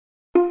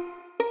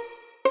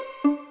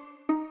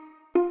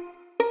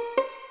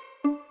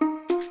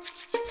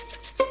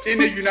in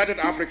a united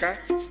Africa,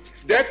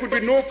 there could be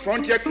no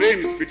frontier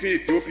claims between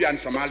Ethiopia and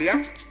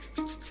Somalia,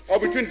 or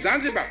between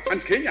Zanzibar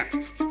and Kenya,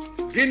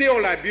 Guinea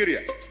or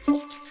Liberia.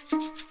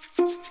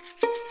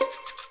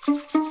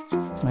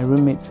 My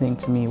roommate saying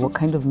to me, what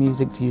kind of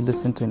music do you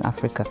listen to in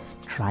Africa?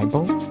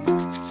 Tribal?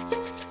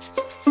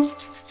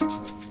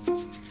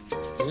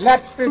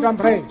 Let freedom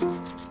reign.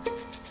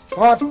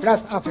 God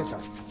bless Africa.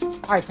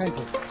 I thank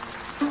you.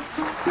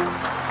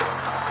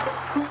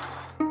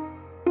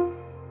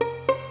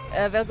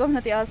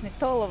 Välkomna till avsnitt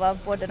 12 av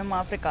podden om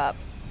Afrika.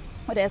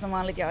 Och det är som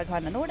vanligt jag,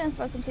 Hanna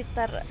Nordensvall, som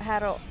sitter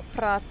här och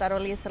pratar,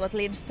 och Liselott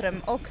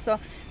Lindström också.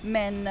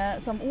 Men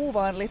som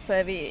ovanligt så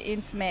är vi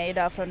inte med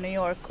idag från New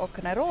York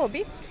och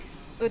Nairobi.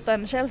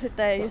 Utan själv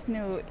sitter jag just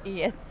nu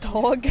i ett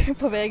tåg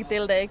på väg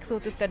till det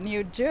exotiska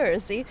New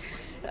Jersey.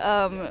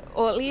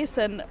 Och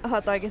Lisen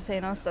har tagit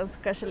sig någonstans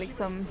kanske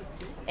liksom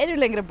ännu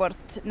längre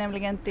bort,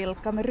 nämligen till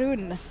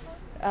Kamerun.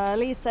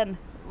 Lisen,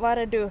 var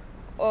är du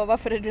och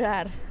varför är du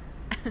här?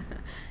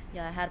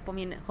 Jag är här på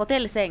min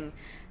hotellsäng.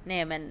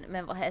 Nej,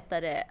 men vad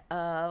heter det?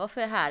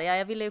 Varför är jag här? Ja,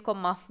 jag ville ju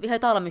komma. Vi har ju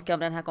talat mycket om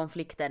den här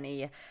konflikten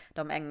i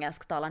de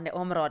engelsktalande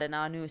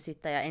områdena, och nu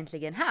sitter jag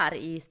äntligen här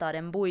i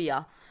staden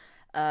Buja,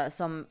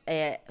 som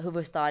är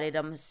huvudstad i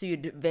de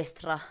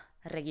sydvästra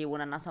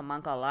regionerna, som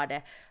man kallar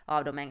det,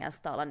 av de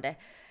engelsktalande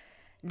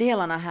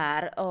delarna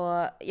här.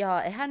 Och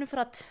jag är här nu för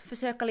att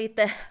försöka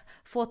lite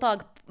få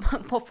tag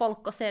på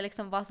folk och se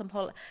liksom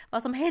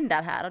vad som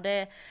händer här, och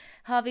det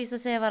har visat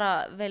sig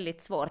vara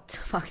väldigt svårt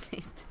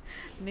faktiskt.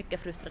 Mycket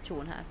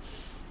frustration här.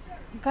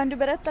 Kan du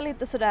berätta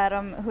lite sådär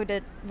om hur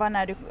det var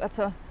när du,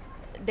 alltså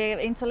det är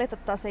inte så lätt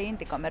att ta sig in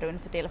till Kamerun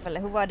för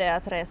tillfället. Hur var det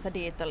att resa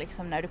dit och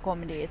liksom när du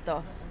kom dit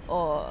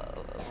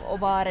och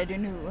var är du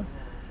nu?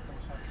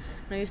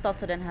 Just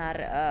alltså den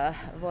här,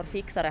 vår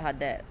fixare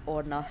hade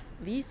ordnat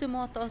visum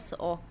åt oss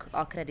och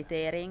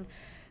akkreditering.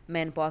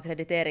 Men på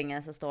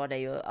akkrediteringen så står det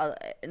ju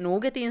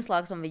nog ett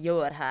inslag som vi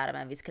gör här,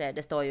 men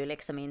det står ju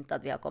liksom inte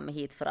att vi har kommit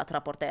hit för att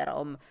rapportera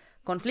om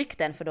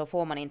konflikten, för då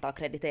får man inte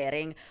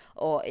akkreditering.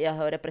 Och jag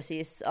hörde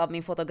precis av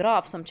min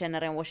fotograf som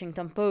känner en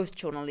Washington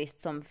Post-journalist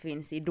som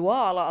finns i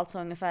Douala, alltså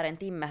ungefär en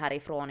timme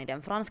härifrån i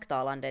den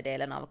fransktalande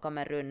delen av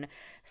Kamerun,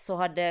 så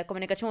hade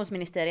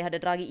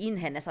kommunikationsministeriet dragit in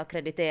hennes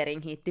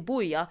akkreditering hit till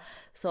Buja,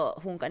 så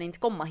hon kan inte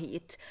komma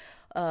hit.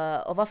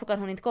 Och varför kan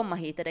hon inte komma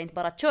hit? Är det inte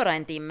bara att köra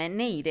en timme?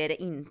 Nej, det är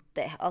det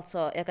inte.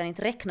 Alltså, jag kan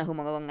inte räkna hur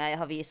många gånger jag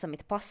har visat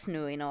mitt pass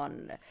nu i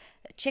någon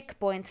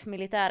checkpoint,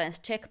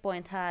 militärens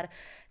checkpoint här.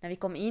 När vi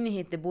kom in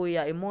hit till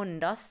Buja i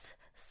måndags,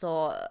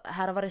 så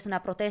här har varit såna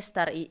här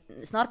protester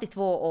snart i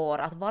 2 år,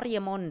 att varje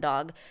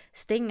måndag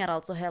stänger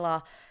alltså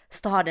hela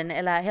staden,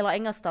 eller hela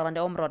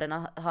engelsktalande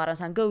områdena har en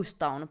sån Ghost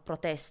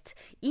Town-protest.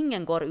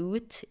 Ingen går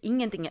ut,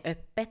 ingenting är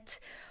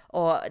öppet,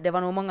 och det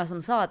var nog många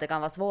som sa att det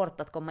kan vara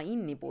svårt att komma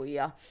in i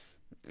Buja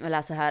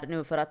eller så här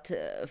nu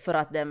för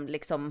att dem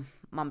liksom,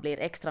 man blir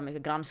extra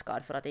mycket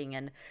granskad för att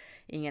ingen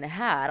är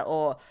här,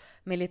 och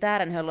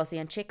militären höll oss i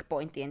en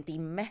checkpoint i en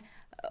timme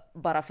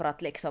bara för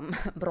att liksom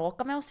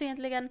bråka med oss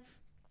egentligen.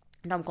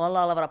 De kollade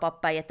alla våra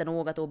papper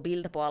jättenoga, tog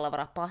bild på alla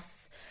våra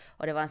pass,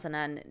 och det var en sån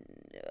här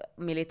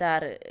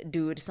militär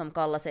dude som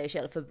kallar sig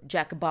själv för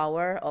Jack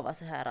Bauer och var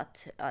så här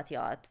att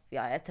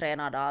jag är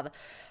tränad av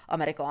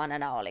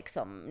amerikanerna och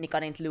liksom, ni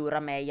kan inte lura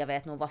mig, jag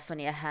vet nog varför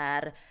ni är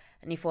här.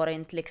 Ni får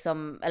inte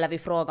liksom, eller vi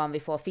frågade om vi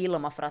får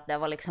filma, för att det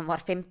var liksom var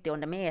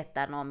 50:e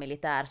meter någon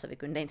militär, så vi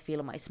kunde inte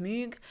filma i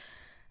smyg.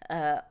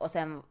 Och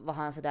sen var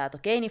han sådär att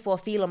okej, ni får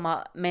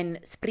filma, men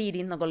sprid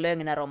inte några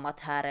lögner om att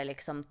här är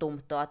liksom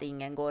tomt och att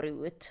ingen går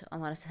ut. Och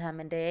man är så här,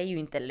 men det är ju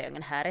inte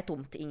lögn, här är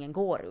tomt, ingen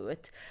går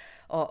ut.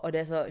 Och det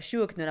är så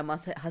sjukt nu när man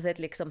har sett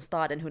liksom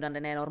staden hur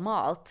den är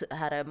normalt.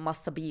 Här är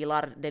massa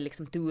bilar, det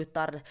liksom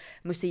tutar,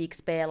 musik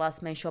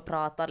spelas, människor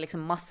pratar,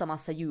 liksom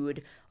massa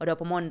ljud. Och då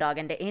på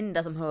måndagen, det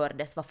enda som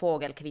hördes var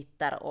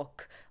fågelkvitter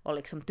och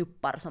liksom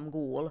tuppar som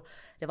gol.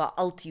 Det var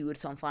allt ljud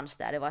som fanns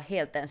där, det var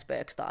helt en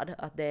spökstad.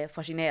 Att det är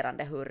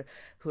fascinerande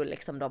hur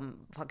liksom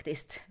de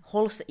faktiskt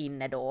hålls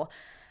inne då.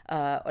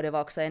 Och det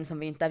var också en som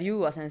vi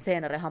intervjuade sen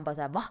senare, han bara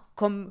såhär, va?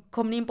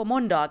 Kom ni in på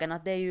måndagen?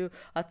 Att det är ju,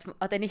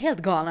 att är ni helt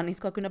galna, ni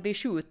ska kunna bli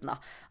skjutna.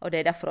 Och det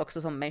är därför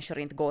också som människor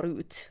inte går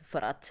ut,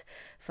 för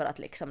att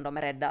liksom de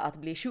är rädda att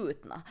bli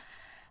skjutna.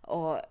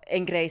 Och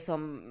en grej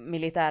som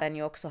militären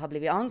ju också har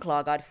blivit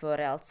anklagad för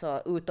är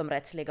alltså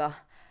utomrättsliga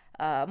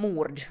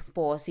mord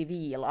på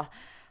civila.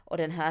 Och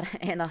den här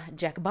ena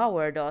Jack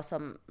Bauer då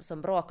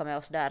som bråkade med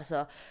oss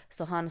där,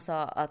 så han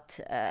sa att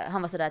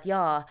han var sådär att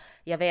ja,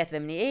 jag vet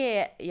vem ni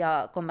är,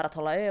 jag kommer att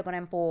hålla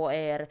ögonen på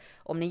er,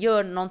 om ni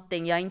gör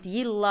någonting jag inte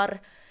gillar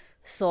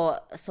så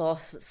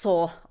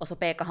och så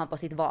pekade han på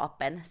sitt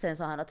vapen. Sen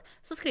sa han att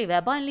så skriver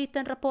jag bara en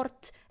liten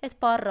rapport, ett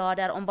par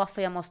rader om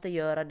varför jag måste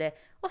göra det,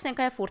 och sen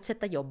kan jag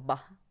fortsätta jobba.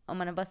 Och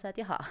man är bara så att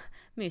jaha,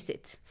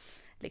 mysigt.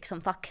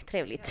 liksom tack,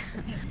 trevligt.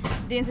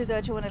 Din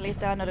situation är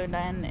lite annorlunda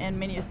än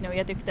min just nu.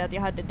 Jag tyckte att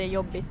jag hade det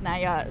jobbigt när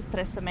jag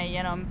stressade mig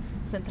genom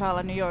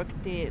centrala New York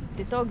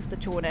till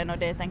tågstationen, och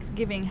det är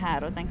Thanksgiving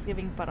här och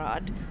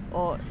Thanksgiving-parad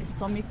och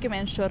så mycket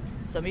människor,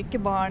 så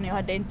mycket barn. Jag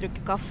hade inte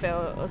druckit kaffe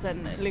och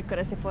sen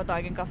lyckades jag få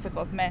tag i en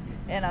kaffekopp med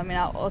en av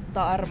mina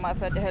 8 armar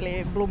för att jag höll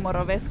i blommor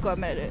och väskor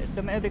med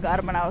de övriga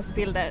armarna och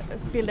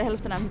spillde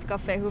hälften av mitt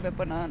kaffe i huvudet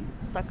på någon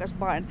stackars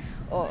barn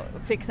och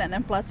fick sen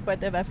en plats på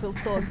ett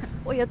överfullt tåg,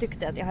 och jag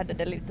tyckte att jag hade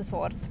det lite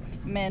svårt.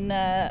 Men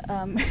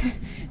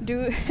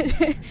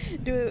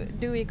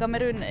du i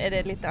Kamerun är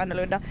det lite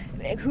annorlunda.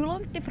 Hur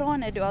långt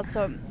ifrån är du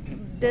alltså?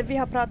 Det vi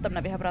har pratat om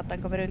när vi har pratat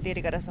om Kamerun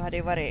tidigare, så har det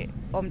ju varit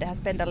om det här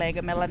spända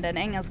läget mellan den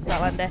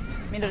engelsktalande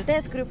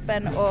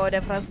minoritetsgruppen och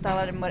den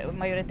fransktalande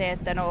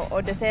majoriteten,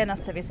 och det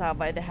senaste vi sa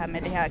var det här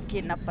med de här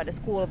kidnappade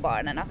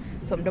skolbarnen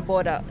som då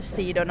båda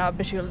sidorna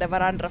beskyllde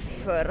varandra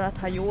för att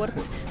ha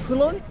gjort. Hur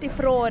långt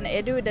ifrån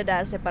är du det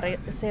där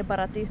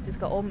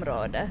separatistiska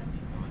området?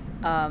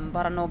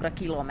 Bara några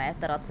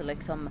kilometer, alltså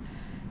liksom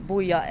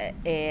Buja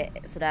är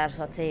sådär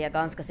så att säga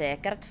ganska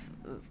säkert,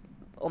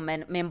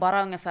 men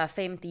bara ungefär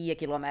 5-10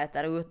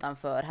 kilometer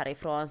utanför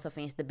härifrån så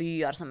finns det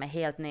byar som är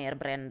helt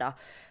nerbrända,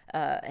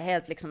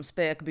 helt liksom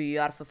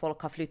spökbyar, för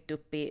folk har flyttat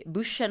upp i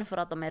bussen för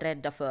att de är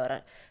rädda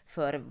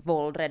för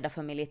våld, rädda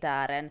för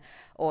militären.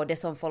 Och det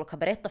som folk har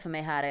berättat för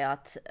mig här är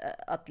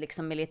att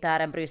liksom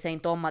militären bryr sig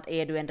inte om att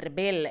är du en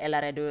rebell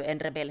eller är du en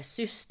rebells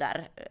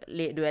syster,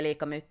 du är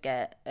lika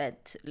mycket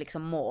ett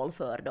liksom mål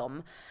för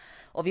dem.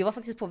 Och vi var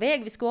faktiskt på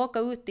väg, vi skulle åka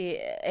ut i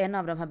en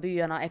av de här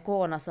byarna,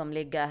 Ekona, som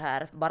ligger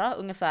här bara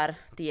ungefär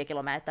 10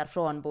 kilometer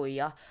från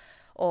Buja.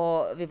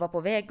 Och vi var på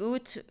väg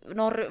ut,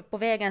 på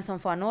vägen som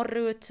far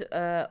norrut,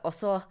 och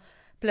så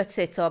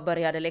plötsligt så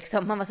började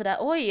liksom, man var sådär,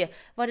 oj,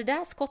 var det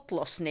där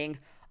skottlossning?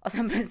 Och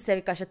sen plötsligt ser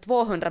vi kanske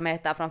 200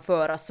 meter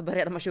framför oss, så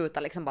började de skjuta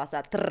liksom bara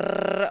såhär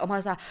trrrr, och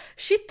man såhär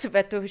shit,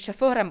 vet du,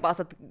 chauffören bara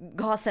satt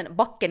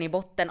backen i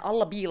botten,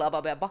 alla bilar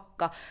bara började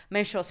backa,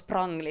 människor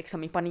sprang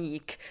liksom i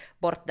panik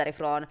bort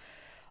därifrån.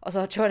 Och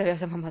så körde vi och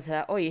så man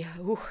såhär oj,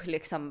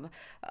 liksom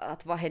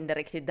att vad hände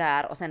riktigt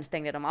där, och sen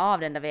stängde de av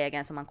den där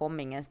vägen så man kom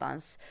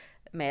ingenstans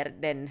mer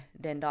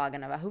den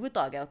dagen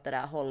överhuvudtaget åt det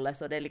där hållet.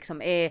 Så det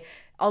liksom är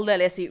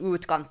alldeles i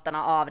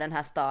utkanterna av den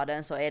här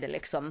staden, så är det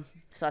liksom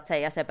så att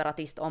säga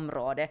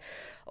separatistområde.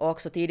 Och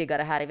också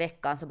tidigare här i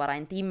veckan, så bara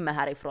en timme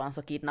härifrån,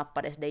 så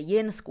kidnappades det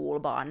igen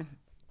skolbarn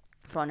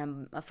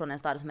från en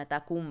stad som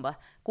heter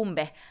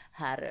Kumbe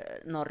här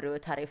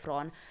norrut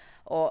härifrån.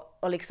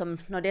 Och liksom,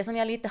 det som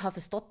jag lite har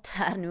förstått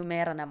här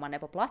numera när man är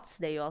på plats,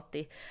 det är ju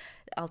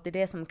alltid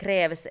det som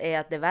krävs, är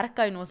att det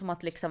verkar ju nog som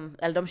att liksom,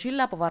 eller de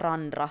skyller på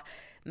varandra,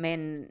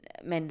 men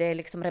det är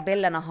liksom,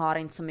 rebellerna har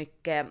inte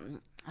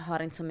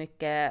så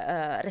mycket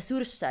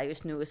resurser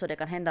just nu, så det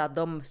kan hända att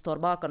de står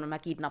bakom de här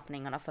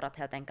kidnappningarna för att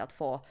helt enkelt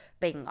få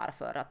pengar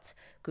för att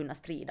kunna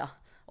strida.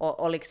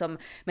 Och liksom,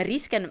 men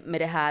risken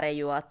med det här är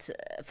ju att,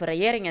 för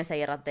regeringen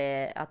säger att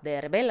det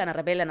är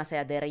rebellerna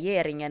säger att det är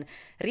regeringen.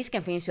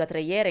 Risken finns ju att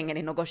regeringen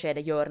i något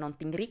skede gör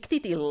någonting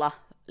riktigt illa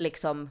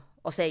liksom,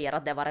 och säger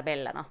att det var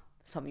rebellerna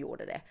som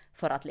gjorde det,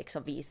 för att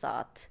liksom visa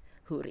att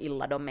hur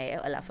illa de är,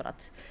 eller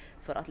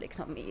för att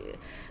liksom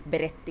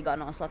berättiga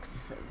någon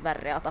slags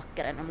värre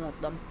attacker än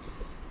emot dem.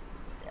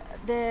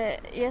 Det är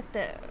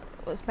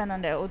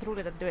jättespännande och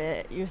otroligt att du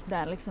är just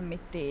där liksom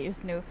mitt i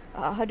just nu.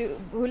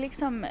 Hur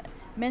liksom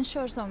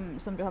människor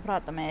som du har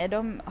pratat med,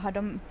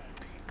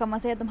 kan man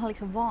säga att de har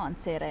liksom vant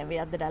sig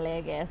vid att det där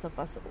läget är så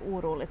pass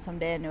oroligt som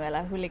det är nu,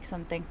 eller hur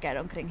liksom tänker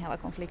de kring hela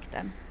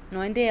konflikten?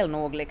 En del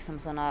nog liksom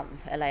såna,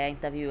 eller jag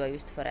intervjuar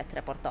just för ett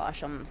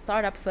reportage om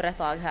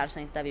startup-företag här, så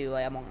intervjuar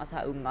jag många så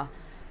här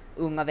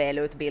unga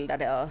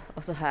välutbildade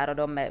och så här, och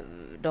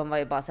de var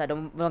ju bara så här,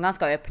 de var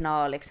ganska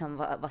öppna och liksom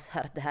var så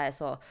här, att det här är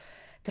så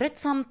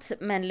tröttsamt,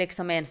 men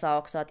liksom en sa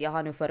också att jag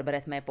har nu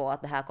förberett mig på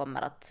att det här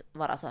kommer att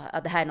vara så här,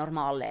 att det här är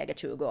normalläge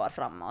 20 år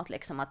framåt,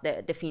 liksom att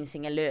det finns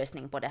ingen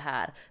lösning på det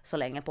här så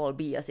länge Paul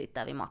Biya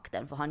sitter vid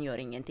makten, för han gör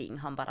ingenting,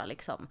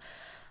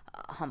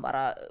 han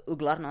bara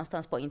ugglar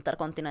någonstans på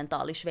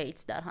interkontinental i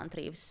Schweiz där han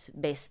trivs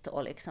bäst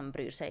och liksom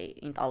bryr sig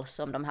inte alls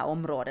om de här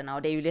områdena.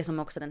 Och det är ju det som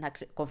också den här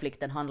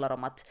konflikten handlar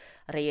om, att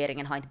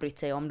regeringen har inte brytt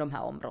sig om de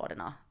här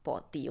områdena på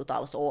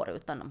 10-tals år,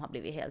 utan de har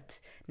blivit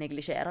helt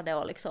negligerade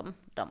och liksom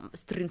de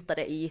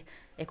struntade i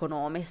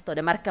ekonomiskt. Och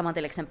det märker man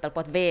till exempel på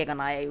att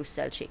vägarna är i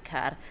uselskick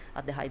här,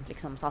 att det har inte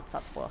liksom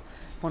satsats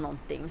på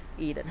någonting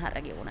i den här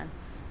regionen.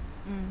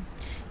 Mm.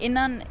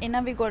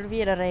 Innan vi går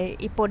vidare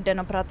i podden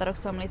och pratar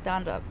också om lite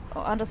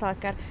andra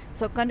saker,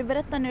 så kan du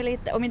berätta nu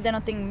lite, om inte det är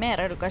någonting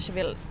mer du kanske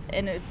vill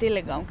ännu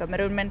tillägga om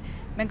Kamerun,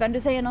 men kan du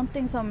säga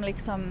någonting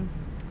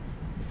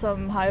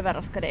som har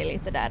överraskat dig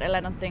lite där,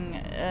 eller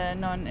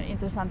någon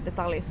intressant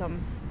detalj som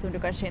du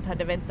kanske inte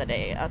hade väntat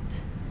dig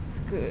att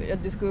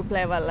du skulle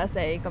uppleva eller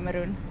se i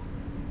Kamerun?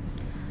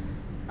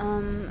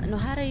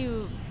 Här är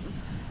ju,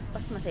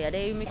 vad ska man säga, det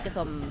är ju mycket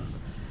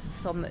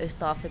som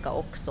Östafrika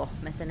också,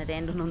 men sen är det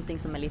ändå någonting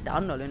som är lite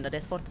annorlunda. Det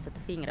är svårt att sätta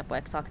fingret på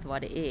exakt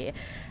vad det är.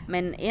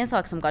 Men en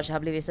sak som kanske har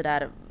blivit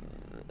sådär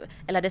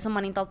eller det som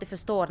man inte alltid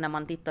förstår när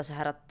man tittar så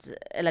här att,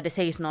 eller det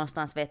sägs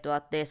någonstans vet du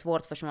att det är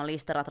svårt för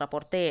journalister att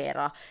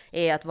rapportera,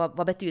 är att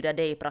vad betyder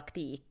det i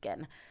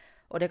praktiken?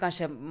 Och det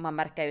kanske man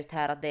märker just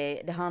här att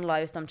det handlar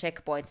just om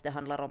checkpoints, det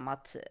handlar om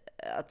att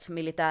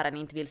militären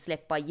inte vill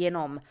släppa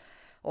igenom.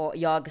 Och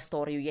jag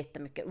står ju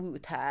jättemycket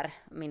ut här.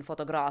 Min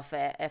fotograf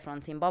är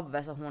från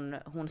Zimbabwe så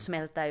hon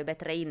smälter ju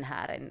bättre in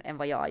här än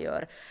vad jag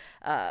gör.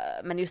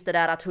 Men just det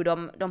där att hur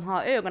de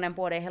har ögonen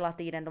på dig hela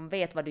tiden, de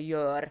vet vad du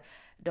gör,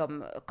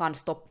 de kan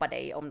stoppa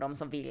dig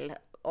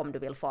om du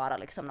vill fara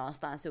liksom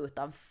någonstans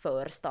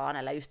utanför stan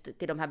eller just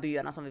till de här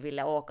byarna som vi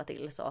ville åka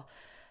till, så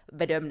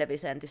bedömde vi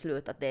sen till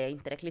slut att det är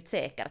inte riktigt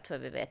säkert för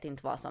vi vet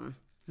inte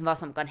vad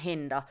som kan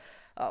hända.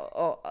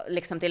 Och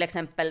liksom till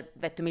exempel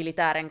vet du,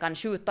 militären kan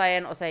skjuta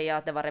en och säga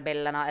att det var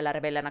rebellerna, eller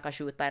rebellerna kan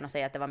skjuta en och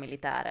säga att det var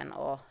militären,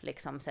 och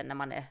liksom sen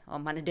när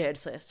om man är död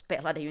så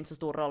spelar det ju inte så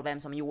stor roll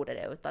vem som gjorde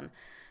det,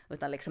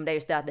 utan liksom det är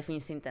just det att det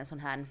finns inte en sån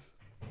här,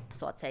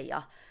 så att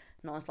säga,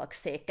 någon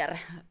slags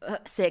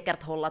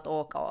säkert håll att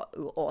åka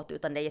åt,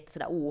 utan det är jätte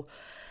sådär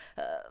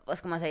vad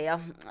ska man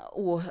säga,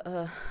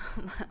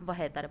 vad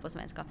heter det på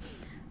svenska?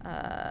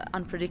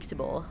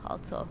 Unpredictable,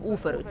 alltså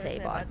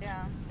oförutsägbart. Ja.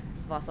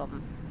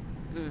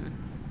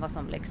 Vad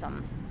som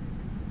liksom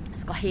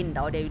ska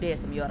hända, och det är ju det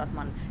som gör att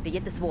det är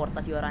jättesvårt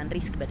att göra en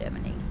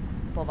riskbedömning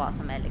på vad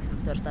som är liksom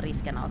största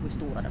riskerna och hur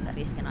stora de där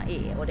riskerna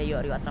är, och det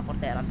gör ju att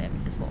rapporterande är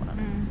mycket svårare.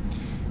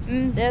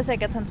 Det är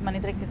säkert sånt som man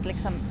inte riktigt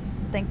liksom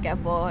tänker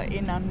på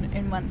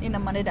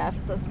innan man är där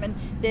förstås, men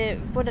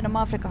både de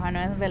Afrika har nu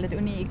en väldigt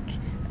unik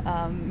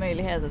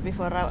möjlighet att vi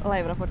får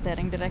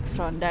live-rapportering direkt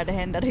från där det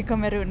händer i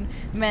Kamerun.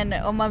 Men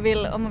om man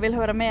vill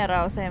höra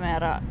mera och se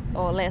mera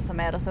och läsa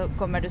mera så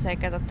kommer du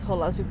säkert att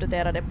hålla oss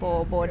uppdaterade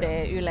på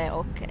både Yle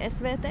och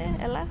SVT,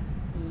 eller?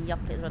 Ja,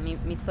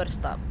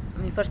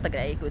 min första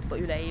grej gick ut på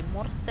Yle i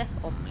morse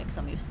om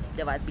liksom just,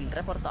 det var ett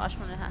bildreportage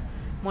från den här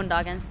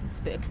måndagens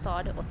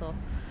spökstad, och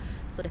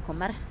så det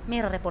kommer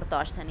mera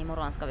reportage sen.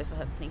 Imorgon ska vi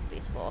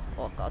förhoppningsvis få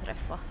åka och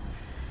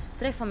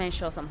träffa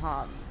människor som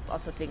har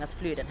alltså tvingats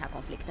fly den här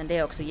konflikten. Det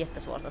är också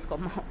jättesvårt att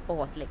komma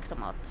åt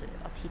liksom att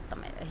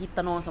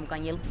hitta någon som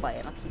kan hjälpa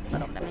en att hitta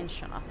de där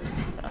människorna,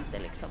 för att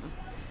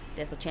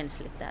det är så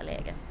känsligt det här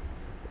läget.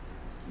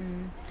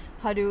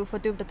 Har du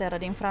fått uppdatera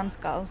din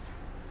franska alls?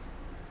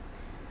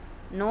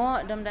 Jag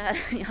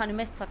har nu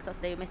mest sagt att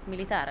det är mest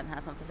militären här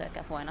som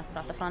försöker få en att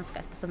prata franska,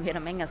 eftersom vi är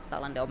de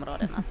engelsktalande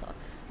områdena, så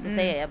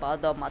säger jag bara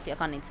dem att jag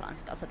kan inte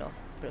franska, så då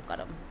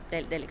brukar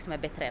det liksom är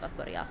bättre att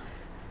börja.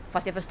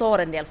 Fast jag förstår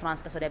en del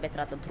franska, så det är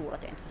bättre att de tror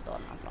att jag inte förstår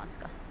någon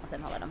franska. Och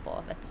sen håller de på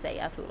att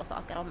säga fula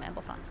saker om en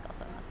på franska. Och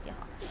så är man att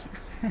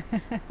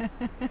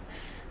jaha.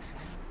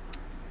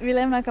 Vi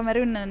lämnar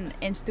Kamerun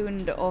en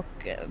stund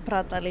och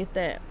pratar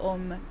lite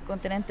om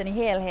kontinenten i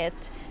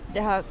helhet. Det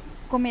har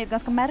kommit ett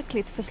ganska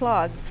märkligt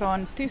förslag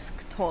från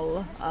tyskt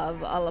håll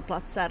av alla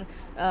platser.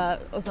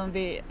 Och som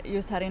vi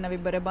just här innan vi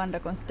började banda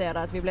konstaterade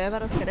att vi blev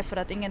överraskade för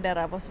att ingen där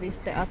av oss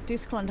visste att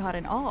Tyskland har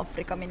en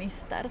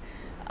Afrikaminister.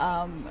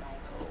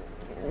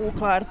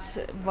 Oklart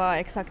vad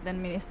exakt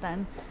den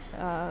ministern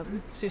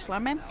sysslar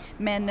med,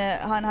 men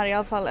han har i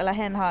alla fall, eller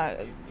hen har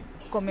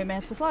kommit med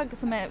ett förslag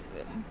som är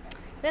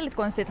väldigt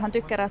konstigt. Han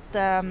tycker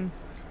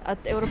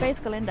att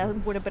europeiska länder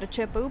borde börja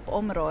köpa upp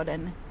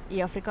områden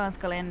i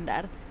afrikanska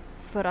länder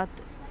för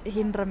att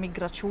hindra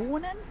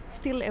migrationen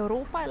till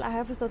Europa, eller har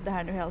jag förstått det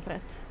här nu helt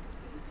rätt?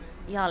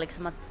 Ja,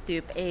 liksom att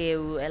typ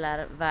EU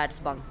eller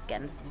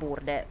Världsbanken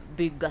borde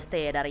bygga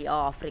städer i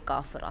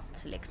Afrika för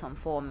att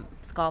liksom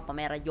skapa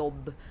mera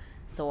jobb,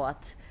 så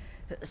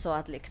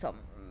att liksom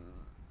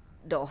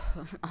då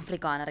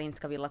afrikaner inte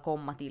ska vilja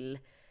komma till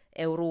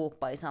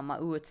Europa i samma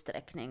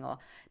utsträckning.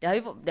 Och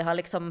det har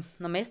liksom,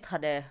 mest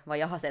hade, vad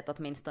jag har sett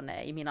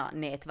åtminstone i mina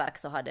nätverk,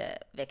 så hade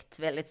väckt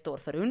väldigt stor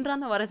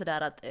förundran och varit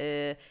sådär att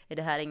är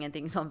det här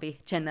ingenting som vi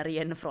känner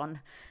igen från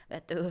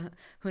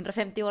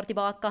 150 år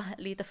tillbaka,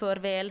 lite för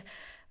väl.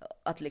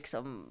 Att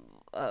liksom,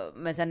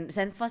 men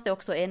sen fanns det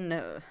också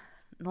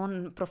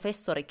någon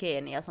professor i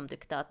Kenya som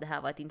tyckte att det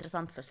här var ett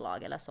intressant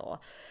förslag eller så.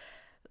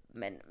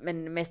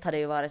 Men mest hade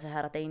det ju varit så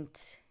här att det är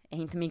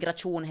inte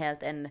migration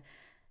helt en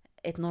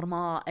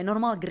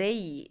normal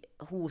grej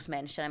hos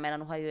människor. Jag menar,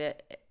 nu har ju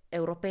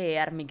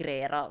europeer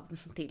migrerat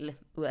till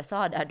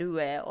USA där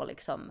du är,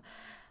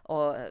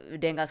 och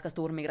det är en ganska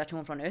stor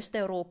migration från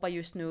Östeuropa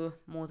just nu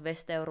mot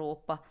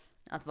Västeuropa.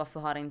 Att varför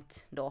har inte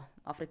då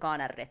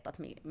afrikaner rätt att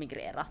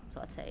migrera, så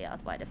att säga?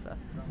 Att vad är det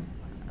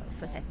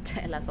för sätt,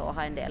 eller så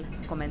har en del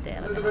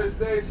kommenterat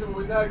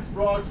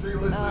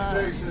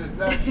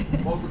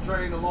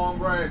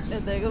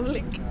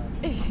det.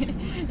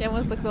 Jag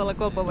måste också hålla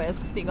koll på vad jag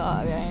ska stiga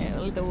av. Jag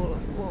är lite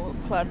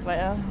oklart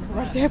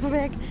vart jag är på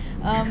väg.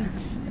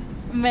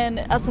 Men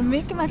alltså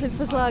mycket märkligt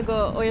förslag,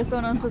 och jag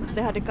såg någonstans att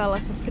det hade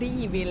kallats för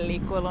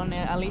frivillig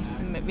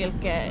kolonialism,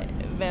 vilket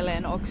väl är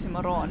en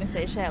oxymoron i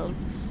sig själv.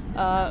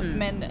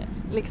 Men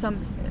liksom,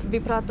 vi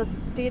pratade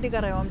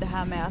tidigare om det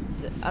här med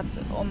att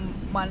om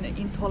man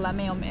inte håller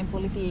med om en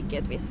politik i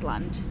ett visst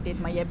land dit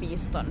man ger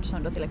bistånd,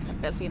 som då till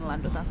exempel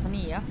Finland och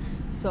Tanzania,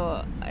 så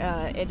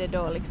är det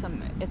då liksom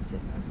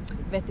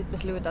vettigt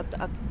beslut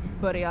att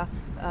börja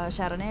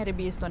skära ner i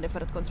biståndet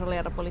för att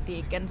kontrollera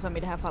politiken, som i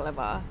det här fallet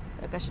var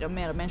kanske de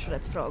mer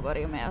människorättsfrågor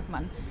i och med att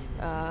man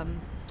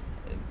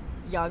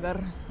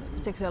jagar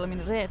sexuella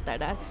minoriteter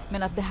där,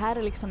 men att det här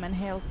är liksom en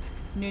helt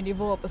ny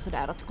nivå på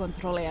sådär att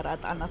kontrollera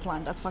ett annat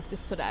land, att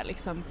faktiskt sådär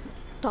liksom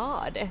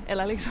ta det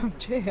eller liksom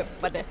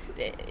köpa det.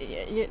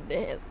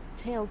 Det är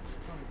ett helt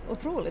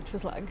otroligt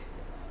förslag.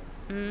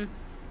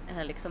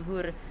 Eller liksom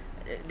hur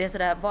det är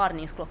sådär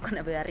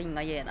varningsklockorna börjar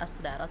ringa genast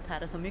sådär att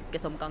här är så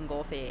mycket som kan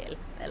gå fel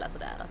eller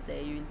sådär, att det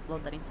är ju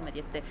låter inte som ett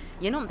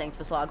jättegenomtänkt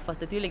förslag, fast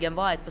det tydligen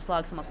var ett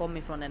förslag som har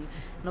kommit från en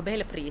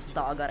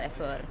Nobelpristagare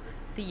för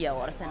 10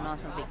 år sedan, någon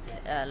som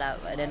fick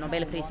det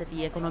Nobelpriset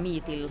i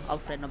ekonomi till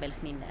Alfred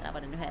Nobels minne eller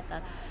vad det nu heter,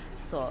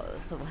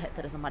 så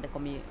heter det som hade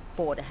kommit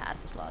på det här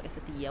förslaget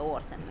för 10 år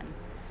sedan.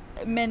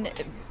 Men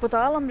på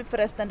tal om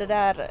förresten det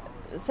där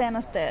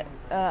senaste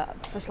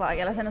förslag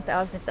eller senaste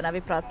avsnittet när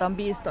vi pratade om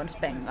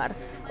biståndspengar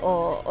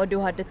och du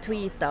hade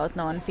tweetat åt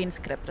någon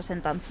finsk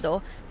representant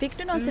då. Fick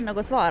du någonsin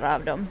något svar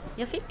av dem?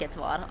 Jag fick ett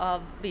svar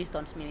av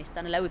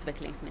biståndsministern eller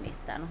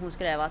utvecklingsministern. Hon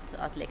skrev att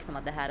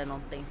det här är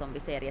någonting som vi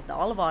ser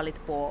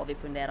jätteallvarligt på och vi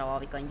funderar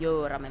vad vi kan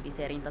göra, men vi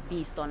ser inte att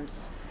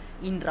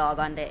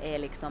biståndsindragande är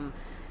liksom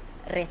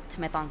rätt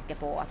med tanke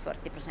på att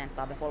 40%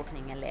 av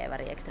befolkningen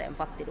lever i extrem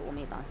fattigdom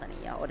i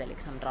Tanzania och det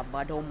liksom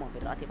drabbar dem om vi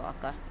drar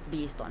tillbaka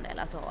bistånd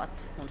eller så,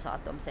 att hon sa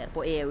att de ser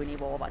på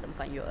EU-nivå vad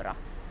de kan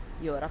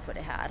göra för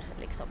det här,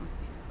 liksom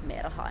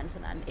mer ha en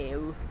sån här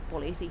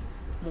EU-policy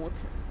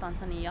mot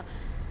Tanzania.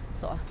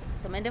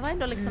 Så men det var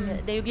ändå liksom,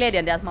 det är ju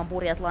glädjande att man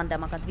bor i ett land där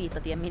man kan tweeta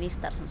till en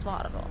minister som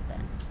svarar åt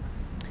en.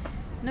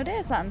 No, det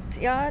är sant.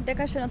 Ja, det är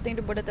kanske någonting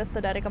du borde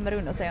testa där i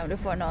Kamerun och se om du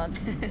får någon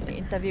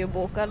intervju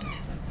bokad.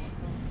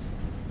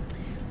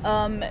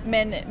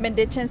 Men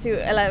det känns ju,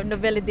 eller ett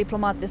väldigt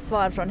diplomatiskt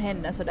svar från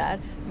henne sådär,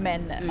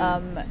 men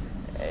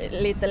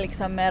lite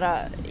liksom mera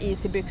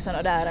is i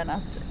byxorna där än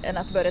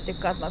att börja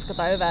tycka att man ska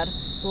ta över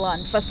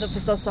land. Fast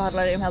förstås så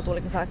handlar det om helt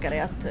olika saker i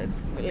att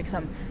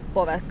liksom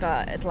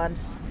påverka ett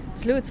lands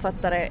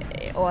beslutsfattare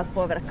och att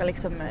påverka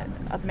liksom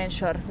att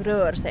människor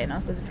rör sig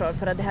någonstans ifrån.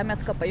 För att det här med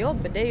att skapa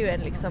jobb, det är ju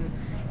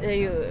det är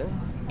ju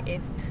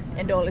inte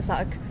en dålig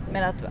sak,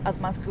 men att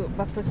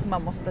varför skulle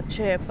man måste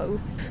köpa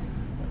upp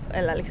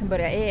eller liksom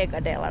börja äga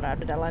delar av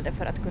det där landet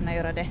för att kunna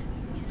göra det.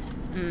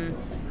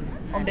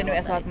 Om det nu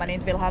är så att man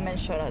inte vill ha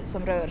människor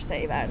som rör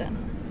sig i världen.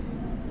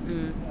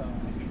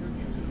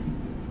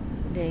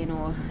 Det är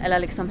nog, eller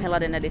liksom hela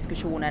den här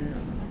diskussionen.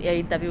 Jag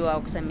intervjuade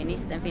också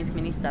en finsk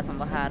minister som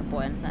var här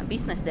på en sån här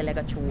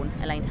businessdelegation,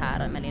 eller inte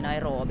här men i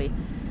Nairobi.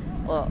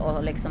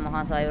 Och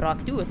han sa ju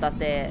rakt ut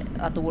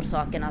att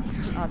orsaken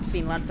att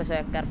Finland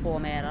försöker få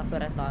mera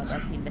företag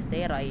att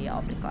investera i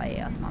Afrika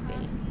är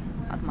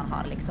att man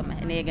har liksom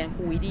en egen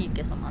ko i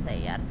diket, som man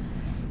säger,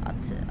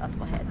 att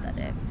vad heter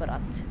det, för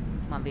att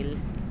man vill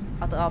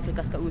att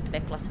Afrika ska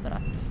utvecklas för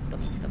att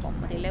de inte ska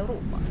komma till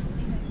Europa.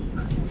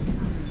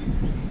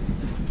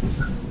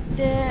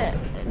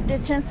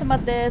 Det känns som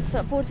att det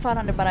är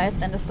fortfarande bara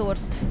ett enda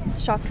stort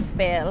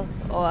schackspel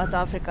och att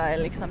Afrika är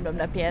liksom de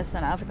där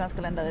pjäserna,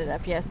 afrikanska länder är de där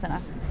pjäserna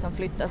som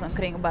flyttas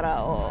omkring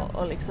bara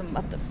och liksom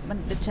att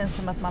det känns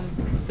som att man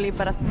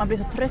blir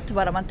så trött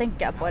bara man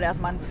tänker på det,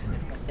 att man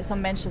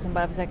som människa som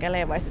bara försöker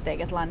leva i sitt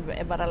eget land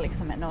är bara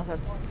liksom någon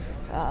sorts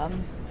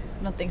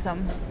någonting som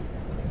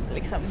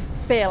liksom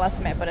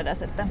spelas med på det där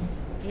sättet.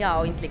 Ja,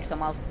 och inte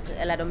liksom alls,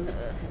 eller de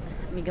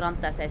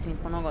migranter ses ju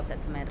inte på något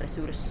sätt som en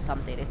resurs,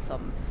 samtidigt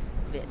som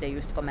det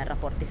just kom en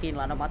rapport till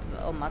Finland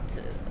om att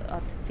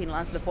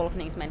Finlands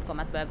befolkningsmängd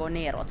kommer att börja gå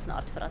neråt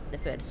snart för att det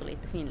föds så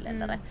lite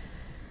finländare.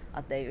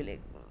 Att det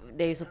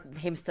är ju så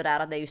hemskt sådär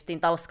att det just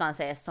inte alls kan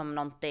ses som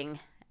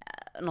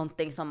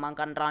någonting som man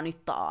kan dra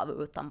nytta av,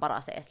 utan bara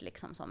ses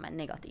liksom som en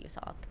negativ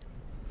sak.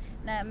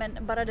 Nej, men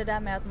bara det där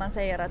med att man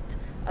säger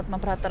att man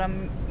pratar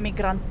om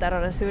migranter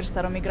och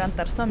resurser och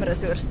migranter som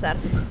resurser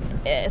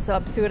är så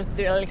absurt.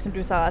 Liksom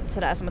du sa att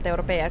sådär som att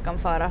europeer kan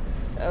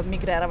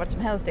migrera vart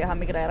som helst. Jag har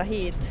migrerat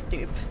hit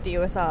typ till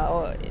USA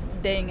och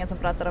det är ingen som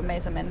pratar om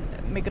mig som en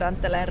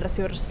migrant eller en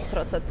resurs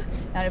trots att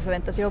jag nu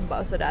förväntas jobba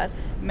och sådär.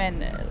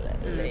 Men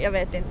jag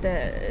vet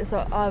inte, så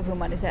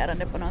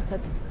avhumaniserande på något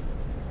sätt.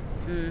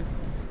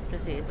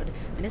 Precis.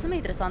 Men det som är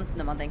intressant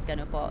när man tänker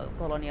nu på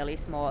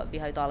kolonialism, och vi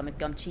har ju talat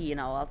mycket om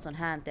Kina och allt sånt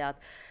här, är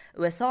att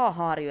USA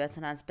har ju ett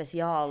sånt här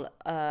special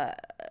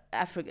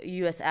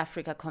US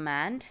Africa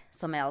Command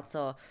som är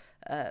alltså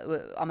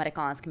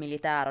amerikansk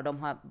militär, och de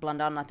har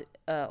bland annat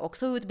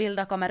också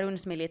utbildat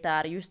Kameruns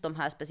militär, just de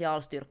här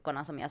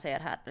specialstyrkorna som jag ser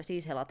här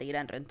precis hela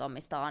tiden runt om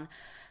i stan.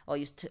 Och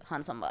just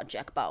han som var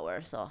Jack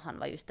Bauer, så han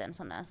var just en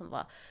sån där som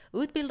var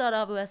utbildad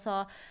av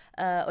USA.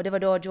 Och det var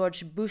då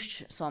George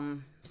Bush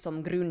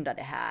som grundade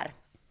det här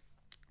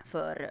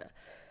för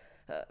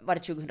var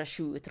det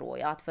 2007 tror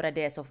jag, att före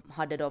det så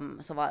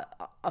var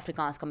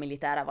afrikanska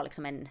militärer var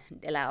liksom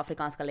eller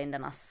afrikanska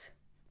ländernas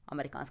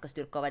amerikanska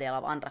styrkor var del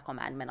av andra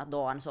command, men att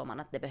då ansåg man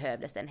att det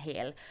behövdes en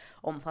hel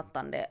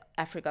omfattande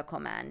Africa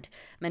Command.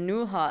 Men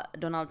nu har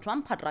Donald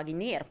Trump dragit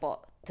ner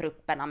på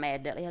trupperna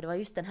med, det var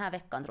just den här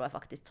veckan tror jag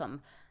faktiskt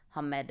som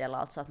han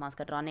meddelade alltså att man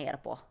ska dra ner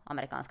på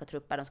amerikanska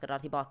trupper, de ska dra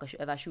tillbaka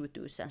över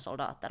 7000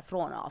 soldater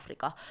från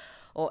Afrika.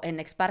 Och en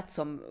expert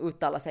som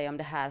uttalade sig om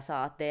det här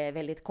sa att det är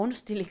väldigt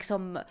konstig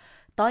liksom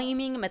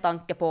timing med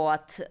tanke på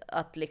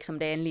att liksom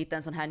det är en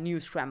liten sån här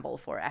news scramble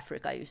for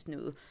Africa just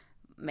nu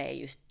med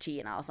just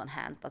Kina och sånt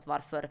här. Att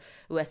varför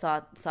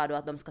USA sa då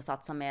att de ska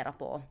satsa mera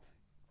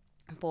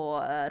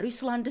på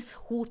Rysslands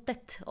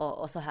hotet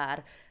och så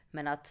här.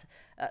 Men att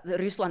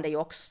Ryssland är ju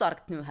också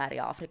starkt nu här i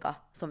Afrika,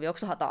 som vi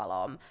också har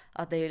talat om.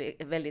 Att det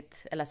är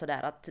väldigt, eller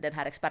sådär, att den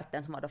här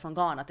experten som var då från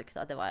Ghana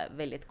tyckte att det var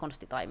väldigt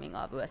konstig timing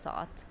av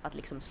USA att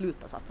liksom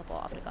sluta satsa på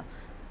Afrika.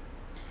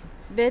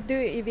 Vet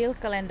du i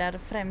vilka länder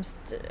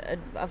främst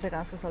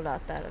amerikanska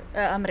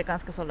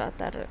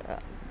soldater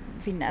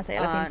finner sig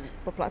eller finns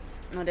på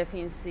plats? Det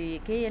finns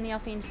i Kenya,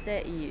 finns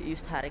det,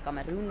 just här i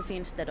Kamerun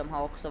finns det. De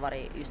har också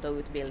varit just att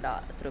utbilda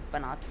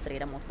trupperna att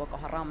strida mot Boko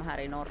Haram här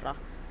i norra,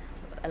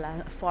 eller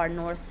Far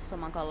North som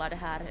man kallar det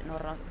här,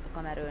 norra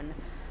Kamerun.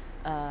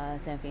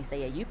 Sen finns det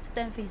i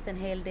Egypten finns det en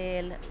hel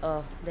del.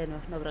 Det är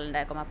några länder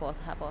jag kommer på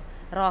så här på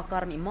rak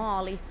arm i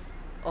Mali.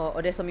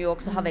 Och det som ju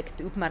också har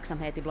väckt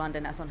uppmärksamhet ibland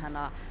är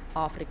sådana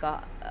här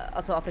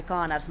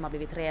afrikaner som har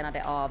blivit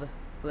tränade av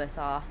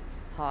USA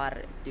har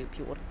typ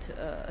gjort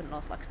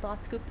någon slags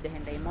statskupp. Det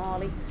hände i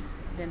Mali.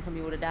 Den som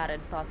gjorde där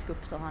en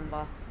statskupp så han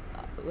var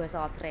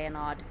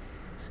USA-tränad.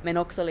 Men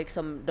också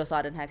liksom, då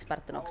sa den här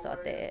experten också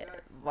att det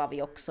vad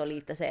vi också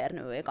lite ser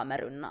nu i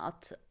Kamerun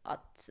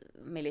att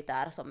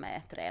militär som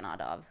är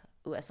tränad av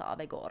USA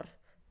begår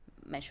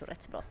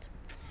människorättsbrott.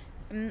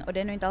 Och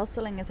det är nog inte alls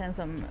så länge sedan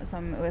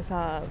som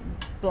USA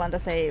blandade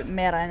sig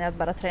mer än att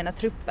bara träna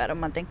trupper. Om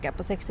man tänker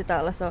på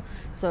 60-talet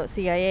så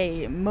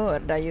CIA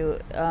mördade ju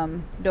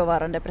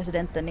dåvarande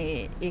presidenten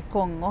i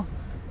Kongo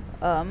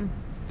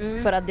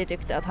för att de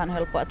tyckte att han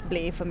höll på att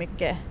bli för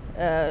mycket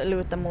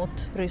luta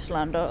mot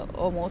Ryssland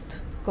och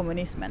mot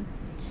kommunismen.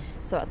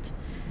 Så att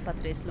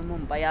Patrice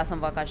Lumumba, som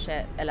var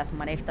kanske, eller som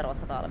man efteråt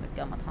har talat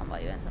mycket om att han var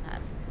ju en sån här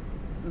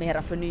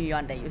mera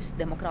förnyande just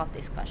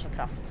demokratisk kanske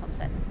kraft som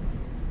sen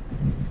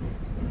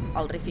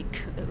aldrig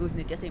fick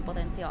utnyttja sin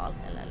potential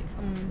eller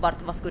liksom,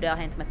 vad skulle det ha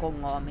hänt med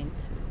Kongo om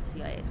inte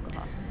CIA skulle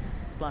ha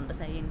blandat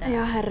sig in där?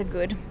 Ja,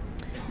 herregud.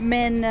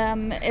 Men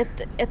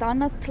ett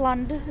annat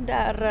land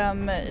där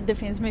det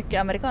finns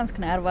mycket amerikansk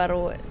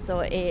närvaro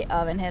så är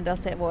av en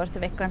händelse vårt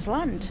veckans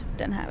land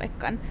den här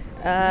veckan.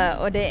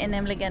 Och det är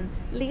nämligen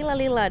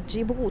lilla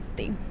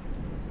Djibouti.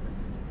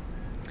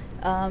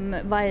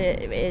 Vad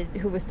är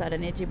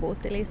huvudstaden i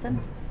Djibouti, Lisen?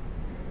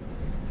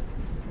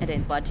 Är det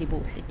inte bara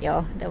Djibouti?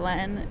 Ja, det var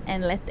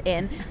en lätt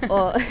en.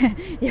 Och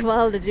jag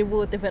valde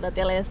Djibouti för att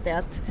jag läste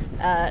att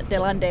det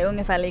landet är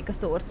ungefär lika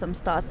stort som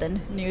staten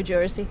New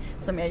Jersey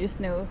som jag just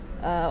nu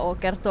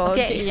åker tåg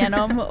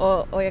igenom.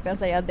 Och jag kan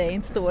säga att det är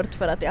inte stort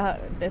för att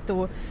det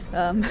tog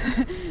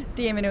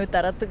 10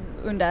 minuter att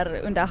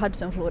under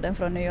Hudsonfloden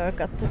från New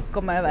York att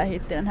komma över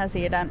hit till den här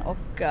sidan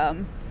och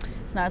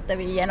snart är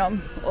vi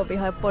igenom och vi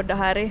har poddat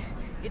här i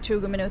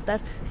 20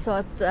 minuter, så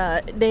att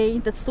det är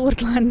inte ett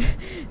stort land,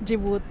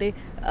 Djibouti,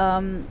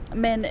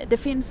 men det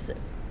finns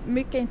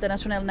mycket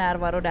internationell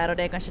närvaro där och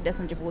det är kanske det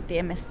som Djibouti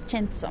är mest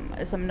känt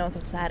som någon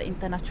sorts så här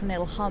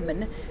internationell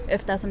hamn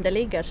eftersom det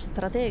ligger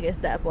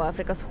strategiskt där på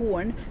Afrikas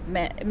horn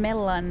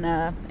mellan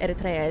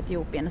Eritrea,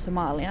 Etiopien och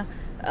Somalia,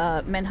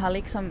 men har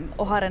liksom,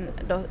 och har en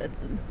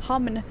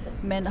hamn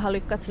men har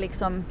lyckats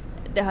liksom,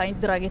 det har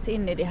inte dragits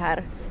in i de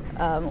här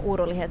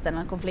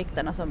oroligheterna,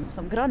 konflikterna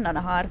som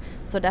grannarna har,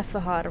 så därför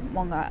har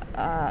många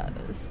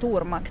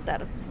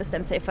stormakter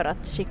bestämt sig för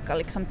att skicka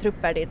liksom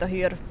trupper dit och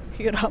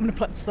hyr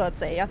hamnplats så att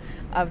säga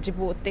av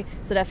Djibouti.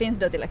 Så där finns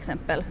då till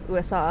exempel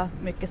USA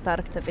mycket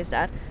starkt, så finns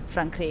där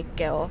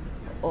Frankrike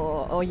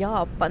och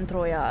Japan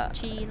tror jag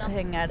Kina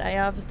hänger där,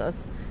 ja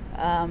förstås.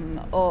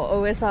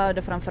 Och USA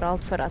då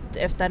framförallt för att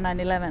efter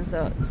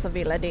 9/11 så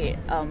ville de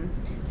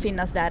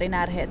finnas där i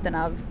närheten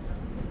av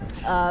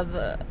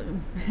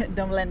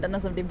de länderna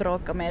som de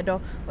bråkar med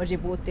då, och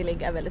Djibouti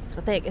ligger väldigt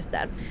strategiskt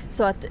där.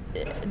 Så att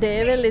det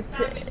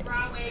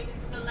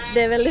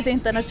är väldigt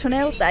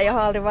internationellt där, jag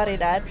har aldrig varit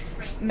där.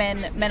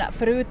 Men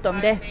förutom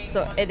det så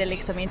är det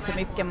liksom inte så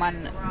mycket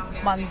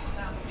man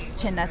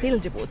känner till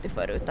Djibouti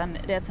för, utan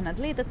det är ett sånt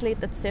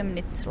litet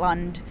sömnigt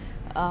land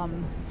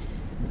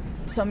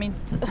som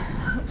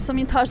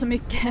inte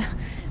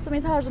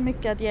har så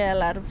mycket att ge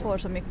eller får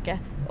så mycket,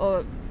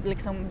 och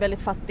liksom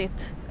väldigt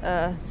fattigt,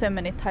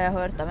 sömnigt har jag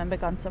hört av en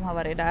bekant som har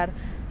varit där.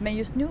 Men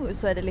just nu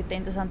så är det lite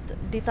intressant,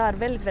 de tar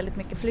väldigt, väldigt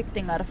mycket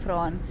flyktingar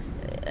från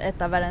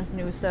ett av världens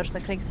nu största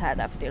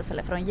krigshärdar för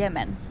tillfället, från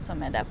Jemen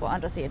som är där på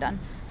andra sidan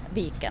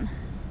viken.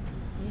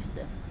 Just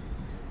det.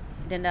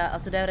 Det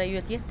är ju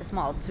ett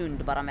jättesmalt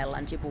sund bara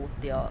mellan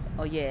Djibouti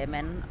och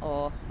Jemen,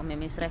 och om jag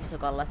minns rätt så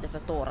kallas det för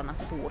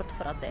tårarnas port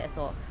för att det är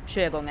så,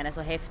 sjögången är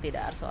så häftig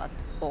där så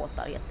att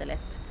båtar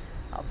jättelätt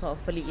alltså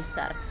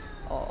förliser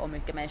och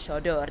mycket människor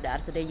dör där,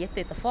 så det är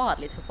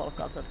jättefarligt för folk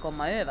alltså att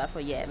komma över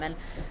från Jemen.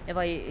 Jag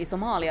var i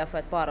Somalia för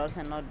ett par år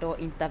sedan och då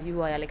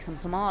intervjuade jag liksom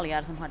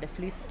somalier som hade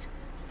flytt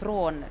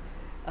från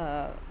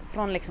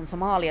från liksom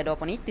Somalia då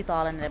på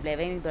 90-talet när det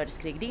blev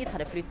inbördeskrig dit,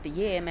 hade flytt till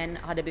Jemen,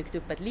 hade byggt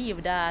upp ett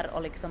liv där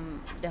och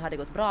liksom det hade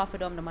gått bra för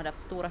dem, de hade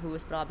haft stora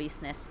hus, bra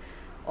business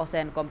och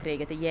sen kom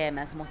kriget i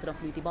Jemen så måste de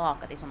fly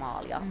tillbaka till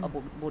Somalia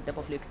och bodde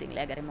på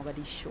flyktingläger i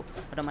Mogadishu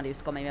och de hade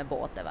just kommit med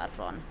båt över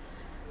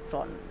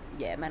från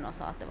Jemen och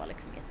sa att det var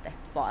liksom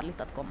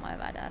jättefarligt att komma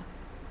över där.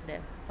 Det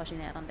är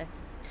fascinerande.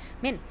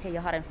 Men hej,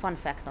 jag har en fun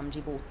fact om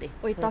Djibouti.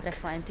 Oj, jag tack.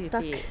 träffade en typ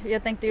tack.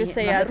 Jag tänkte ju i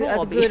säga att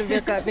Nairobi.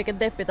 gud vilket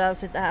deppigt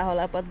avsnitt det här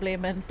håller på att bli,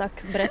 men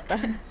tack, berätta.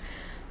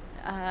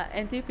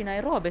 En typ i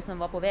Nairobi som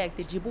var på väg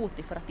till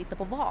Djibouti för att titta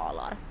på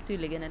valar.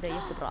 Tydligen är det ett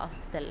jättebra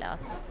ställe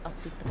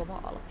att titta på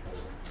valar.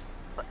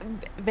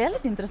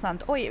 Väldigt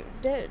intressant. Oj,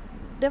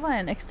 det var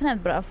en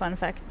extremt bra fun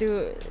fact.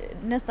 Du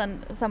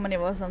nästan samma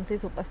nivå som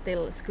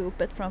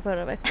Sisupastill-scoopet från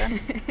förra veckan.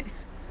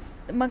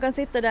 Man kan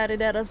sitta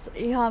där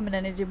i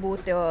hamnen i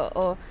Djibouti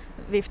och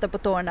vifta på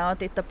tårna och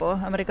titta på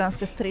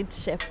amerikanska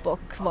stridsskepp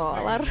och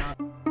valar.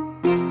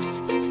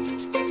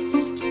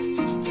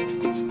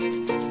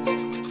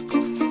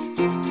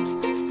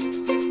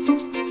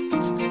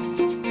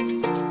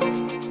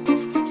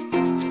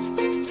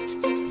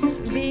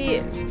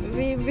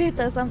 Vi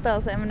byter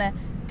samtalsämne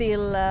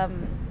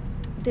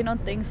till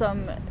någonting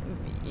som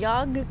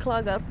jag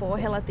klagar på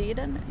hela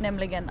tiden,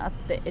 nämligen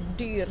att det är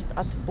dyrt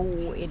att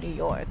bo i New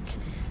York.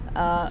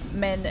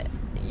 Men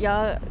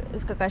jag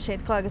ska kanske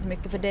inte klaga så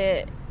mycket, för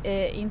det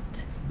är inte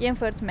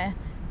jämfört med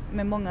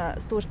många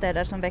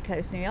storstäder som växer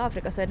just nu i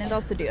Afrika, så är det inte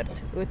alls så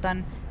dyrt,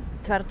 utan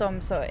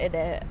tvärtom så är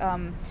det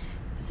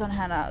sådana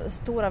här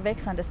stora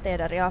växande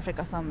städer i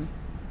Afrika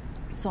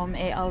som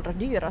är allra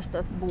dyrast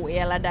att bo i,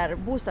 eller där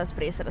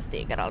bostadspriserna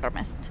stiger allra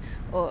mest.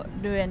 Och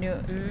du är nu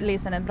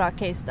Lisen en bra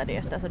case study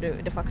eftersom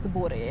du de facto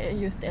bor i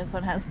just en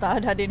sån här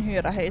stad där din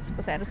hyra höjts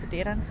på senaste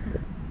tiden.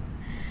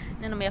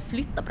 Nej, men jag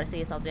flyttade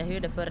precis, alltså jag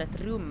hyrde för ett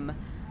rum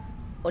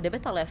och det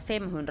betalade jag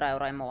 500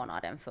 euro i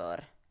månaden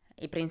för.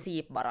 I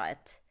princip bara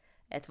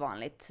ett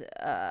vanligt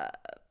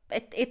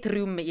ett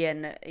rum i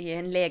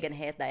en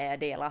lägenhet där jag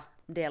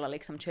delar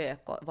liksom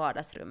kök och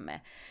vardagsrum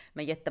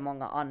med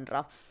jättemånga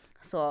andra.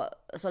 Så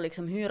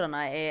liksom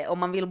hyrorna är, om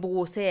man vill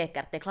bo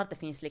säkert, det är klart det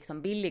finns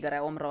liksom billigare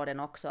områden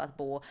också att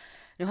bo.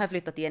 Nu har jag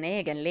flyttat till en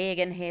egen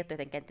lägenhet och jag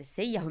tänker inte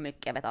säga hur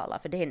mycket jag betalar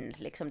för den.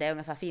 Liksom, det är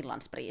ungefär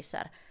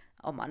Finlandspriser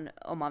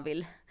om man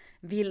vill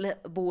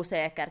bo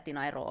säkert i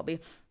Nairobi.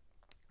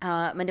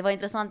 Men det var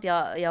intressant,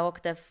 jag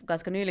åkte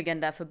ganska nyligen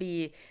där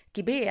förbi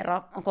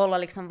Kibera och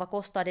kollade liksom vad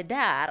kostar det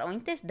där, och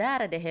inte ens där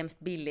är det hemskt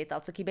billigt.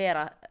 Alltså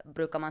Kibera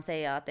brukar man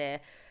säga att det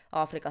är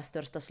Afrikas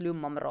största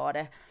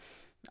slumområde.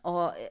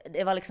 Och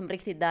det var liksom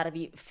riktigt där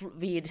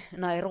vid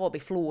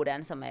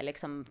Nairobi-floden som är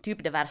liksom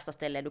typ det värsta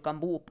stället du kan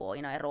bo på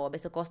i Nairobi,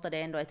 så kostade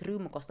ändå ett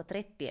rum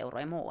 30 euro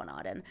i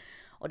månaden.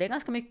 Och det är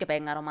ganska mycket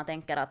pengar om man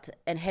tänker att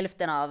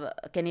hälften av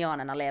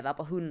kenyanerna lever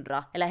på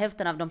 100, eller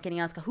hälften av de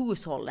kenyanska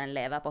hushållen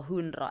lever på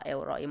 100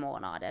 euro i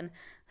månaden.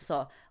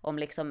 Så om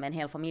liksom en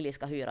hel familj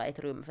ska hyra ett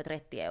rum för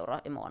 30 euro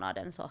i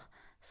månaden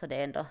så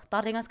det ändå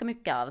tar det ganska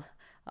mycket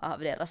av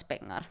deras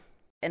pengar.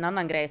 En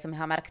annan grej som jag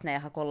har märkt när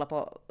jag har kollat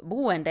på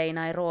boende i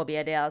Nairobi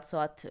är det alltså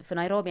att, för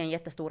Nairobi är en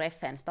jättestor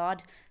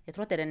FN-stad. Jag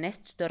tror att det är den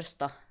näst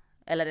största,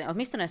 eller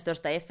åtminstone den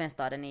största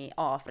FN-staden i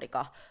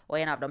Afrika och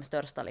en av de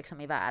största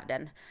liksom i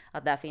världen.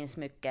 Att där finns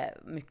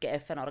mycket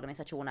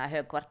FN-organisationer,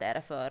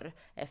 högkvarter för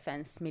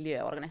FNs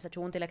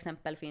miljöorganisation till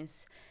exempel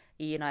finns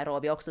i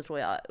Nairobi också, tror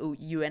jag.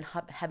 UN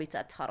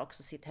Habitat har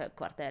också sitt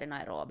högkvarter i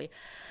Nairobi.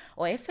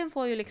 Och FN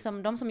får ju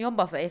liksom, de som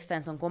jobbar för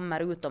FN som kommer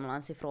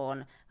utomlands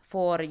ifrån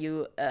får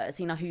ju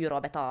sina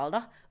hyror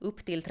betalda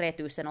upp till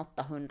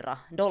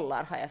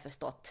 $3,800 har jag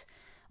förstått.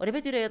 Och det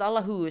betyder ju att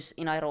alla hus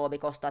i Nairobi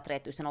kostar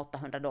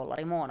 $3,800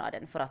 i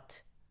månaden, för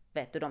att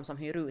de som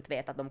hyr ut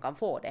vet att de kan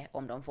få det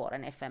om de får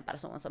en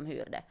FN-person som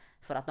hyr det.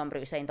 För att de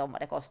bryr sig inte om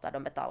vad det kostar,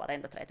 de betalar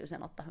ändå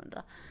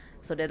 3,800.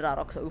 Så det drar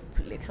också upp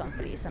liksom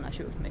priserna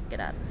sjukt mycket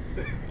där.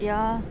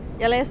 Ja,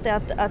 jag läste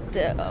att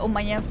om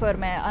man jämför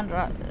med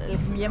andra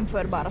liksom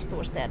jämförbara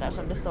storstäder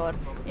som det står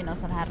i någon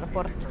sån här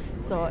rapport,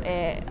 så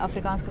är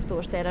afrikanska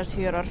storstäders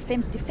hyror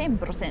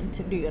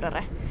 55%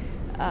 dyrare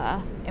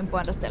än på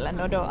andra ställen.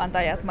 Och då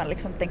antar jag att man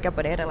liksom tänker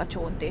på det i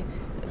relation till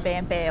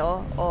BNP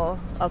och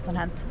allt sånt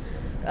här.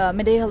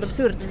 Men det är helt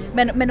absurt.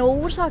 Men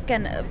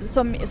orsaken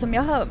som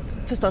jag har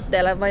förstått det,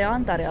 eller vad jag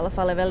antar i alla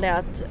fall, är väl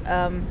det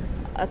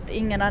att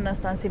ingen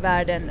annanstans i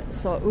världen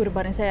så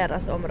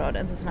urbaniseras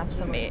områden så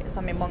snabbt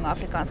som i många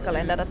afrikanska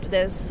länder. Att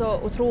det är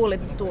så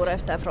otroligt stor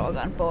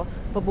efterfrågan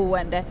på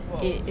boende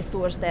i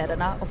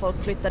storstäderna, och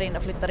folk flyttar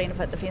in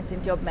för att det finns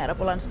inte jobb mera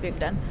på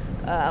landsbygden,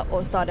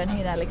 och staden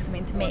hinner liksom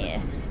inte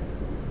med.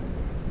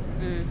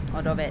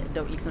 Och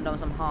då liksom de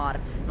som har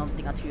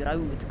någonting att hyra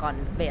ut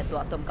vet du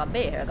att de kan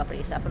be höga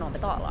priser för någon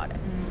betalar det.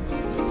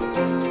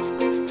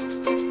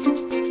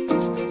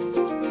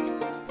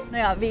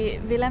 Nåja,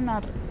 vi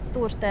lämnar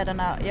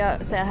storstäderna.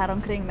 Jag ser här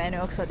omkring mig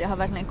nu också att jag har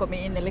verkligen kommit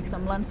in i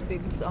liksom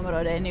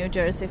landsbygdsområdet i New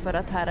Jersey för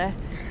att här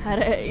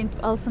är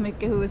inte alls så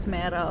mycket hus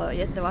mer och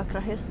jättevackra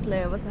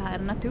höstlöv och så här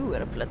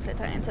natur plötsligt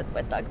har jag inte sett på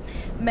ett tag.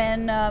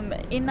 Men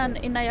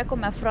innan jag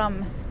kommer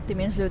fram till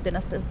min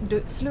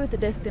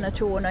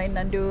slutdestination och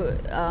innan du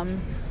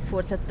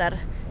fortsätter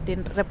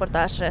din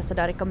reportageresa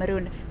där i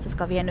Kamerun så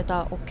ska vi ännu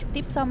ta och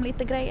tipsa om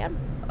lite grejer.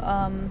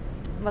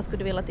 Vad skulle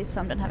du vilja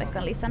tipsa om den här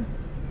veckan, Lisen?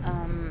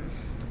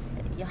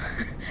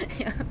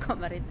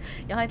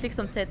 Jag har inte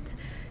liksom sett,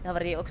 jag har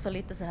varit också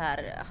lite så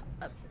här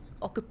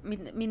och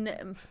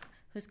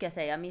hur ska jag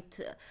säga,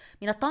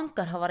 mina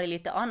tankar har varit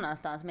lite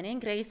annanstans, men en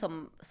grej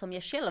som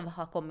jag själv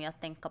har kommit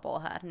att tänka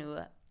på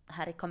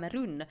här i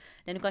Kamerun,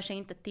 det är nu kanske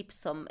inte ett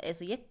tips som är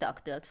så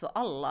jätteaktuellt för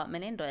alla,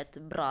 men ändå ett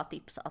bra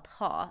tips att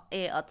ha,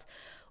 är att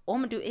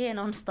om du är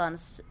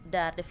någonstans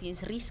där det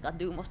finns risk att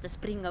du måste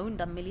springa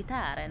undan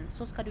militären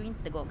så ska du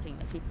inte gå omkring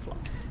med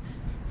flipflops.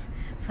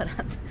 För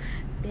att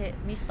det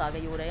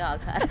misstaget gjorde jag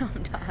här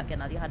om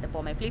dagen att jag hade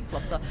på mig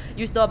flipflops. Så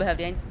just då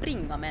behövde jag inte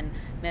springa,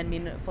 men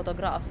min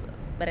fotograf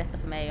berättade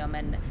för mig om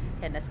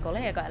hennes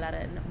kollega,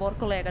 eller vår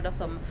kollega då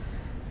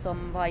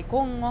som var i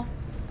Kongo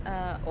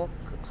och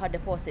hade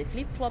på sig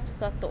flipflops,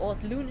 satt och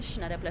åt lunch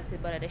när det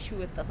plötsligt började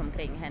skjutas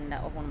omkring henne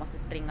och hon måste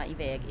springa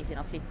iväg i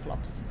sina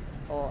flipflops.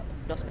 Och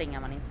då springer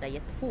man inte så där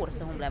jättefort,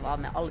 så hon blev av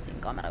med all sin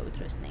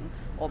kamerautrustning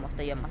och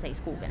måste gömma sig i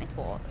skogen i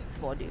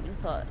två dygn.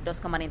 Så då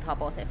ska man inte ha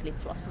på sig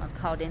flipflops, man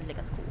ska ha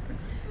ordentliga skor.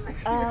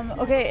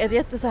 Okej, ett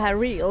jätte så här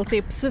real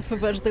tips för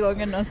första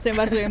gången någonsin.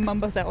 Verkligen man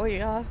bara säger oj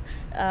ja.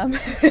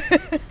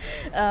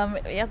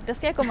 Ja, det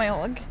ska jag komma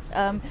ihåg.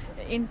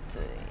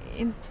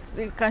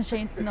 Kanske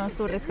inte någon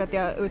stor risk att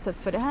jag utsätts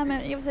för det här,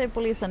 men i och för sig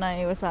poliserna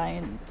i USA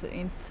är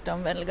inte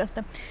de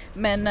vänligaste.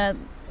 Men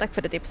tack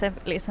för det tipset,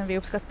 Lisen, vi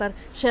uppskattar.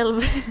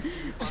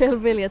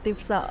 Själv vill jag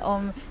tipsa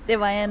om, det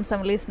var en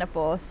som lyssnade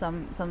på oss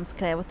som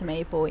skrev till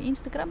mig på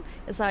Instagram.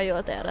 Jag sa ju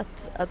åt er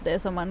att det är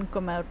som man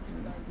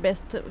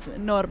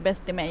når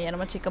bäst till mig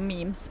genom att skicka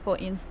memes på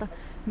Insta.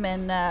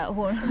 Men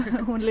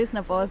hon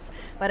lyssnar på oss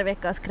varje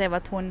vecka och skrev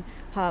att hon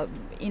har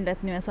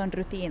inlett nu en sån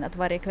rutin att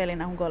varje kväll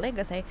innan hon går och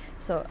lägger sig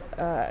så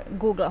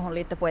googlar hon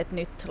lite på ett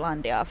nytt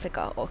land i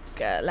Afrika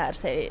och lär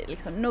sig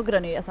liksom några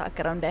nya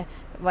saker om det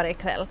varje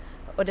kväll.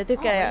 Och det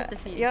tycker jag,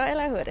 ja,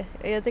 eller hur?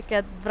 Jag tycker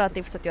att bra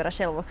tips att göra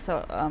själv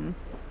också.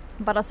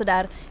 Bara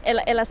sådär,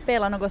 eller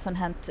spela något sånt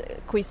här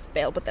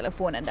quizspel på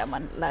telefonen där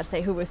man lär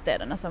sig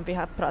huvudstäderna som vi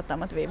har pratat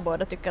om att vi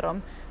båda tycker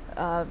om,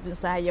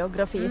 så här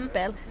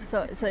geografispel.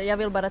 Så jag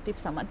vill bara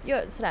tipsa om att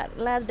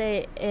lär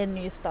dig en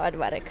ny stad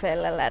varje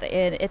kväll eller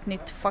ett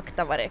nytt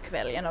fakta varje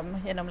kväll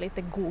genom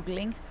lite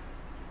googling.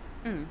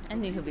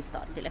 En ny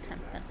huvudstad till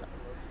exempel, så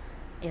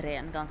är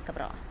det ganska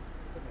bra.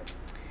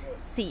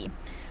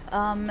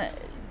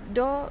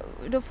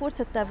 Då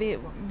fortsätter vi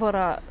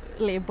våra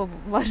liv på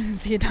varsin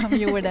sida om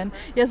jorden.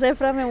 Jag ser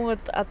fram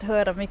emot att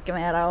höra mycket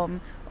mer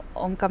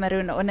om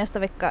Kamerun, och nästa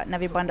vecka när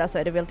vi bandar så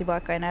är det väl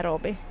tillbaka i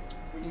Nairobi.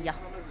 Ja,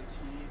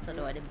 så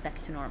då är det back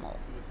to normal.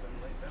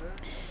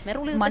 Men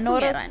roligt att det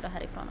fungerar ändå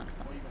härifrån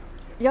också.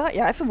 Ja,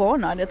 jag är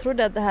förvånad. Jag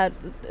trodde att det här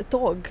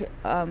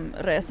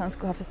tågresan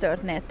skulle ha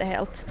förstört nätet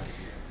helt.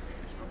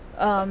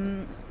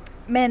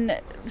 Men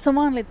som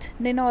vanligt,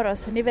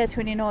 ni vet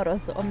hur ni når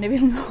oss om ni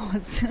vill nå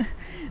oss.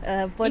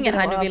 Ingen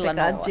har nu velat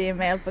nå oss.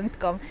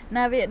 gmail.com.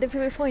 Nej,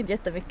 vi får inte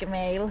jättemycket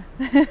mail,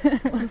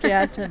 måste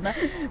jag erkänna.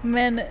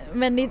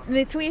 Men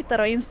ni tweetar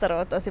och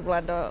instar åt oss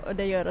ibland och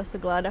det gör oss så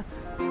glada.